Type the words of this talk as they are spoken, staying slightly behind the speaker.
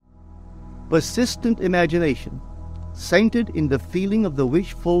Persistent imagination, centered in the feeling of the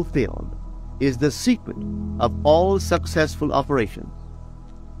wish fulfilled, is the secret of all successful operations.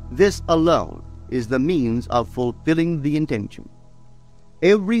 This alone is the means of fulfilling the intention.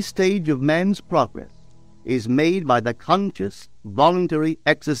 Every stage of man's progress is made by the conscious, voluntary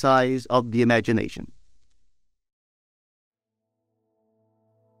exercise of the imagination.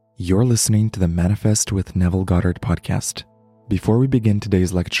 You're listening to the Manifest with Neville Goddard podcast. Before we begin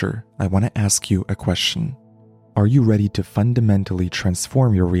today's lecture, I want to ask you a question. Are you ready to fundamentally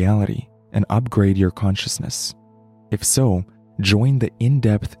transform your reality and upgrade your consciousness? If so, join the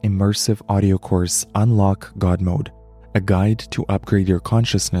in-depth immersive audio course Unlock God Mode, a guide to upgrade your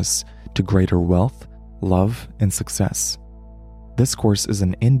consciousness to greater wealth, love, and success. This course is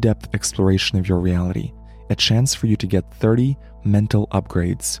an in-depth exploration of your reality, a chance for you to get 30 mental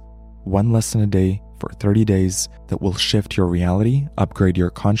upgrades, one lesson a day for 30 days that will shift your reality, upgrade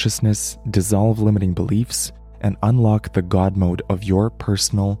your consciousness, dissolve limiting beliefs, and unlock the God mode of your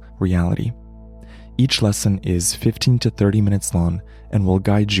personal reality. Each lesson is 15 to 30 minutes long and will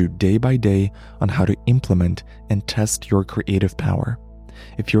guide you day by day on how to implement and test your creative power.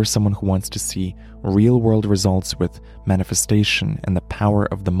 If you're someone who wants to see real-world results with manifestation and the power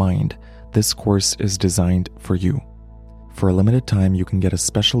of the mind, this course is designed for you. For a limited time, you can get a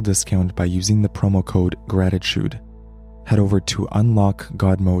special discount by using the promo code GRATITUDE. Head over to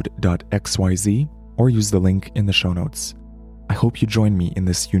unlockgodmode.xyz or use the link in the show notes. I hope you join me in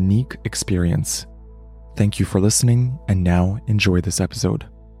this unique experience. Thank you for listening, and now enjoy this episode.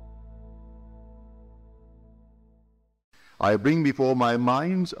 I bring before my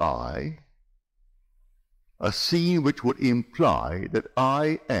mind's eye a scene which would imply that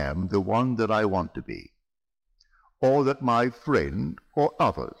I am the one that I want to be, or that my friend or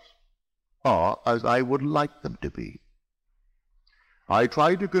others are as I would like them to be. I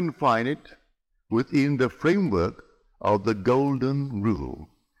try to confine it within the framework of the golden rule,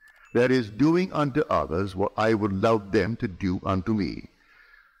 that is, doing unto others what I would love them to do unto me,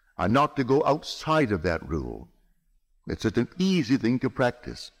 and not to go outside of that rule. It's such an easy thing to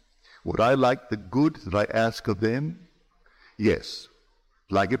practice. Would I like the good that I ask of them? Yes.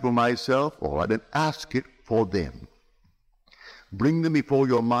 Like it for myself, or I then ask it for them. Bring them before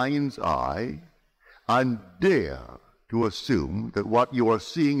your mind's eye and dare to assume that what you are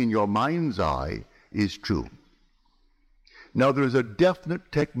seeing in your mind's eye is true. Now there is a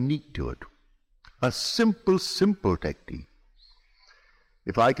definite technique to it, a simple technique.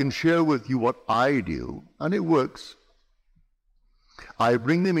 If I can share with you what I do, and it works, I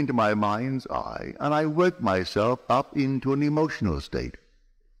bring them into my mind's eye and I work myself up into an emotional state.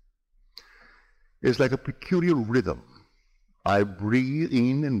 It's like a peculiar rhythm. I breathe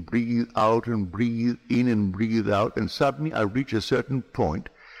in and breathe out and breathe in and breathe out, and suddenly I reach a certain point,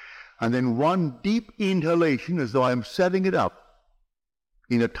 and then one deep inhalation as though I'm setting it up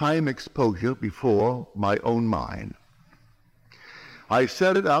in a time exposure before my own mind. I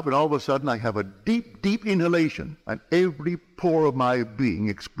set it up, and all of a sudden I have a deep inhalation, and every pore of my being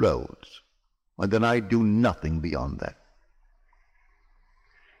explodes. And then I do nothing beyond that.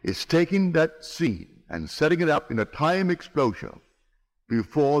 It's taking that scene and setting it up in a time exposure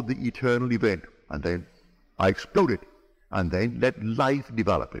before the eternal event, and then I explode it, and then let life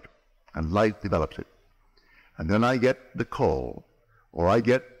develop it, and life develops it. And then I get the call, or I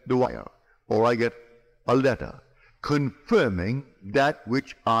get the wire, or I get a letter confirming that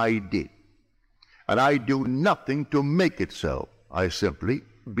which I did. And I do nothing to make it so. I simply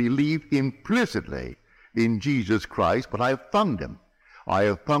believe implicitly in Jesus Christ, but I have found him. I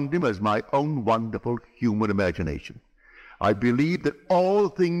have found him as my own wonderful human imagination. I believe that all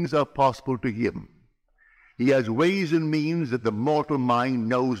things are possible to him. He has ways and means that the mortal mind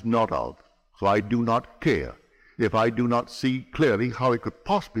knows not of. So I do not care if I do not see clearly how it could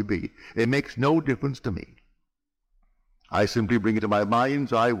possibly be. It makes no difference to me. I simply bring into my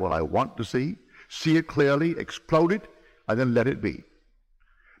mind's eye what I want to see it clearly, explode it, and then let it be.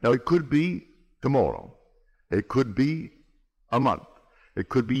 Now it could be tomorrow. It could be a month. It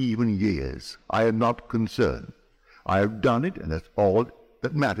could be even years. I am not concerned. I have done it, and that's all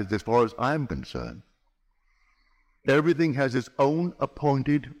that matters as far as I'm concerned. Everything has its own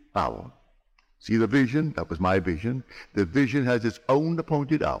appointed hour. See the vision? That was my vision. The vision has its own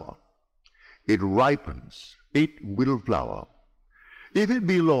appointed hour. It ripens. It will flower. If it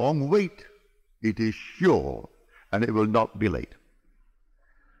be long, wait. It is sure, and it will not be late.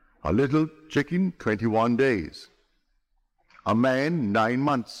 A little chicken, 21 days. A man, 9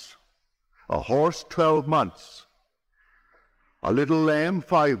 months. A horse, 12 months. A little lamb,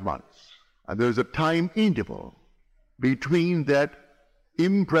 5 months. And there's a time interval between that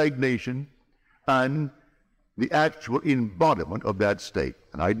impregnation and the actual embodiment of that state.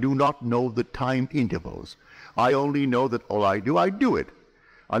 And I do not know the time intervals. I only know that all I do it.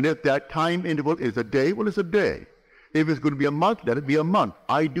 And if that time interval is a day, well, it's a day. If it's going to be a month, let it be a month.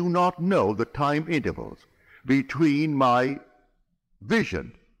 I do not know the time intervals between my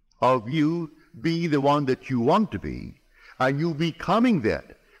vision of you be the one that you want to be and you becoming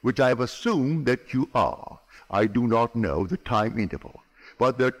that which I have assumed that you are. I do not know the time interval.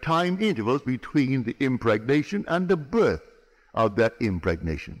 But there are time intervals between the impregnation and the birth of that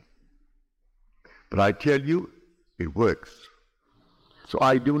impregnation. But I tell you, it works. So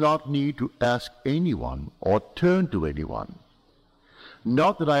I do not need to ask anyone or turn to anyone.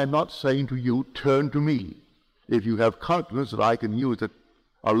 Not that I am not saying to you, turn to me. If you have confidence that I can use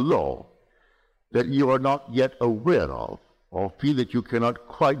a law that you are not yet aware of or feel that you cannot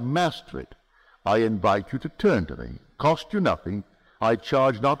quite master it, I invite you to turn to me. Cost you nothing. I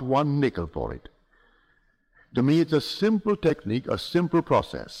charge not one nickel for it. To me, it's a simple technique, a simple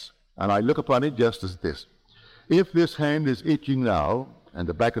process, and I look upon it just as this. If this hand is itching now, and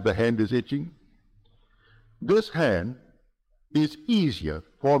the back of the hand is itching, this hand is easier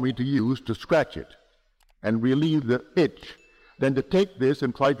for me to use to scratch it and relieve the itch than to take this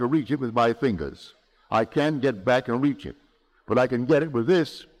and try to reach it with my fingers. I can get back and reach it, but I can get it with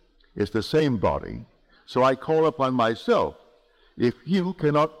this. It's the same body, so I call upon myself. If you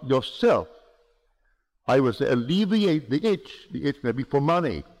cannot yourself, I would say, alleviate the itch may be for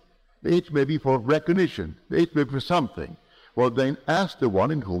money, the itch may be for recognition, the itch may be for something. Well, then ask the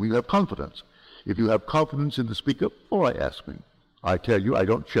one in whom you have confidence. If you have confidence in the speaker, all right, ask me. I tell you, I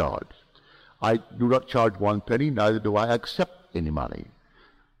don't charge. I do not charge 1 penny, neither do I accept any money.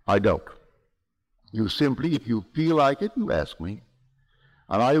 I don't. You simply, if you feel like it, you ask me.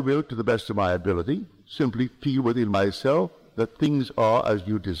 And I will, to the best of my ability, simply feel within myself that things are as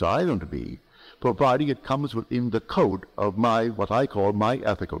you desire them to be, providing it comes within the code of what I call my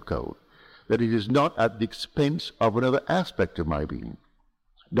ethical code, that it is not at the expense of another aspect of my being.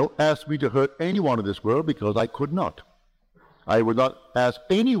 Don't ask me to hurt anyone in this world, because I could not. I would not ask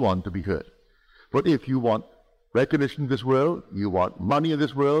anyone to be hurt. But if you want recognition in this world, you want money in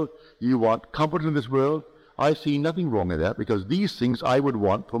this world, you want comfort in this world, I see nothing wrong in that, because these things I would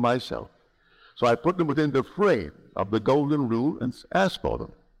want for myself. So I put them within the frame of the golden rule and ask for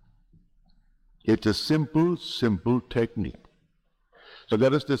them. It's a simple, simple technique. So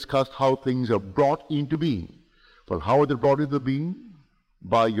let us discuss how things are brought into being. Well, how are they brought into being?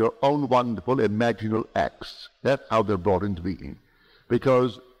 By your own wonderful imaginal acts. That's how they're brought into being.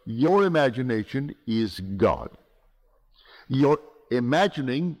 Because your imagination is God. Your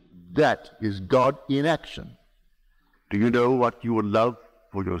imagining, that is God in action. Do you know what you would love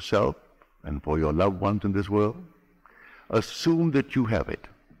for yourself and for your loved ones in this world? Assume that you have it.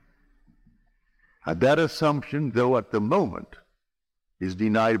 And that assumption, though at the moment, is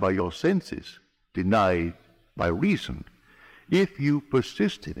denied by your senses, denied by reason, if you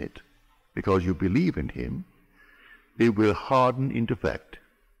persist in it because you believe in Him, it will harden into fact.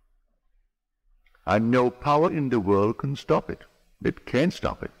 And no power in the world can stop it. It can't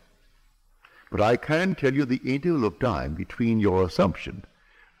stop it. But I can tell you the interval of time between your assumption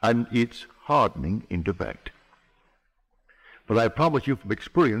and its hardening into fact. But I promise you from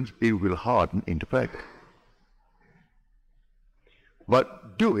experience, it will harden into fact.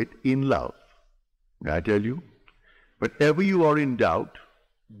 But do it in love. I tell you, whenever you are in doubt,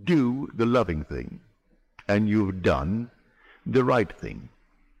 do the loving thing, and you've done the right thing.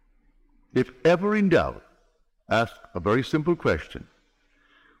 If ever in doubt, ask a very simple question.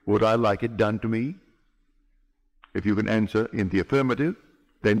 Would I like it done to me? If you can answer in the affirmative,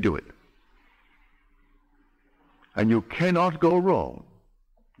 then do it. And you cannot go wrong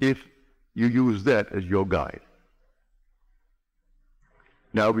if you use that as your guide.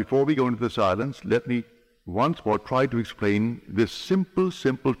 Now, before we go into the silence, let me once more try to explain this simple,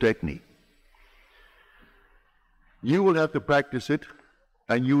 simple technique. You will have to practice it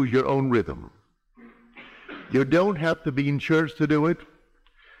and use your own rhythm. You don't have to be in church to do it.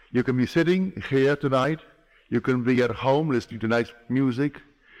 You can be sitting here tonight. You can be at home listening to nice music.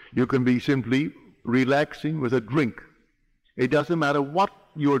 You can be simply relaxing with a drink. It doesn't matter what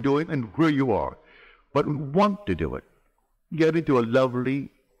you're doing and where you are, but want to do it. Get into a lovely,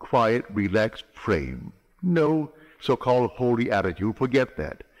 quiet, relaxed frame. No so-called holy attitude. Forget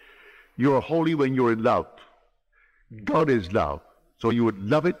that. You're holy when you're in love. God is love. So you would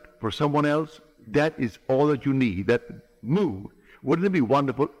love it for someone else. That is all that you need. That move. Wouldn't it be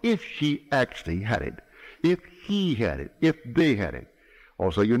wonderful if she actually had it? If he had it? If they had it?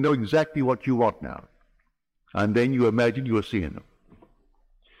 Also, you know exactly what you want now. And then you imagine you are seeing them.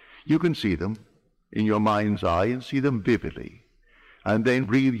 You can see them. in your mind's eye and see them vividly. And then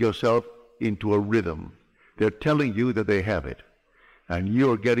breathe yourself into a rhythm. They're telling you that they have it. And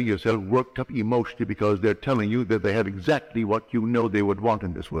you're getting yourself worked up emotionally because they're telling you that they have exactly what you know they would want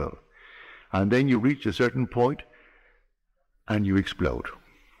in this world. And then you reach a certain point and you explode.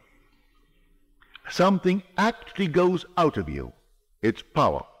 Something actually goes out of you. It's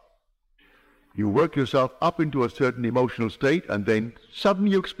power. You work yourself up into a certain emotional state and then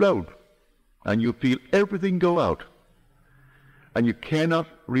suddenly you explode. And you feel everything go out. And you cannot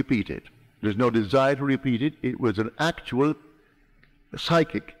repeat it. There's no desire to repeat it. It was an actual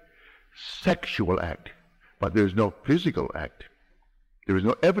psychic, sexual act. But there's no physical act. There is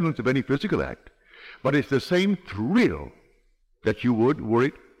no evidence of any physical act. But it's the same thrill that you would were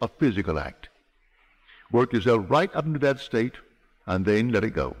it a physical act. Work yourself right up into that state and then let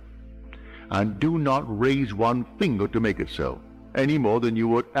it go. And do not raise one finger to make it so, any more than you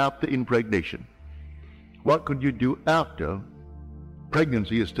would after impregnation. What could you do after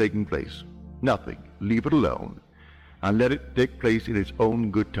pregnancy has taken place? Nothing. Leave it alone and let it take place in its own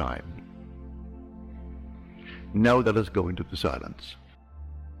good time. Now let us go into the silence.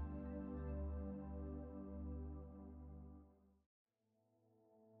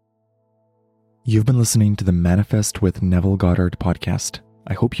 You've been listening to the Manifest with Neville Goddard podcast.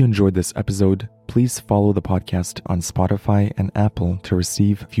 I hope you enjoyed this episode. Please follow the podcast on Spotify and Apple to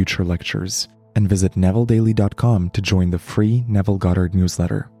receive future lectures. And visit NevilleDaily.com to join the free Neville Goddard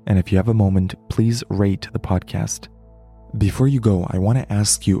newsletter. And if you have a moment, please rate the podcast. Before you go, I want to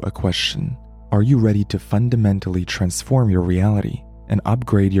ask you a question. Are you ready to fundamentally transform your reality and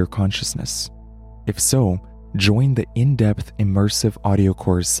upgrade your consciousness? If so, join the in-depth immersive audio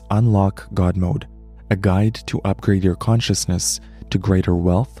course Unlock God Mode, a guide to upgrade your consciousness to greater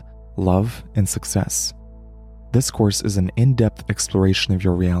wealth, love, and success. This course is an in-depth exploration of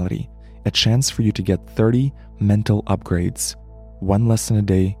your reality, a chance for you to get 30 mental upgrades, one lesson a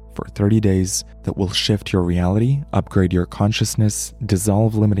day for 30 days that will shift your reality, upgrade your consciousness,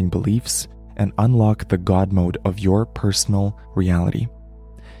 dissolve limiting beliefs, and unlock the God mode of your personal reality.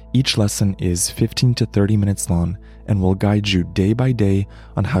 Each lesson is 15 to 30 minutes long and will guide you day by day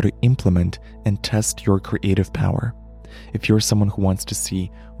on how to implement and test your creative power. If you're someone who wants to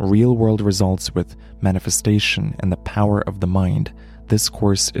see real-world results with manifestation and the power of the mind, this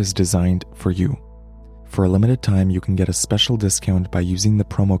course is designed for you. For a limited time, you can get a special discount by using the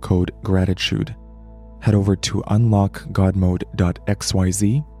promo code GRATITUDE. Head over to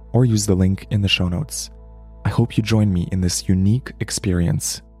unlockgodmode.xyz or use the link in the show notes. I hope you join me in this unique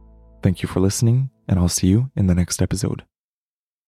experience. Thank you for listening, and I'll see you in the next episode.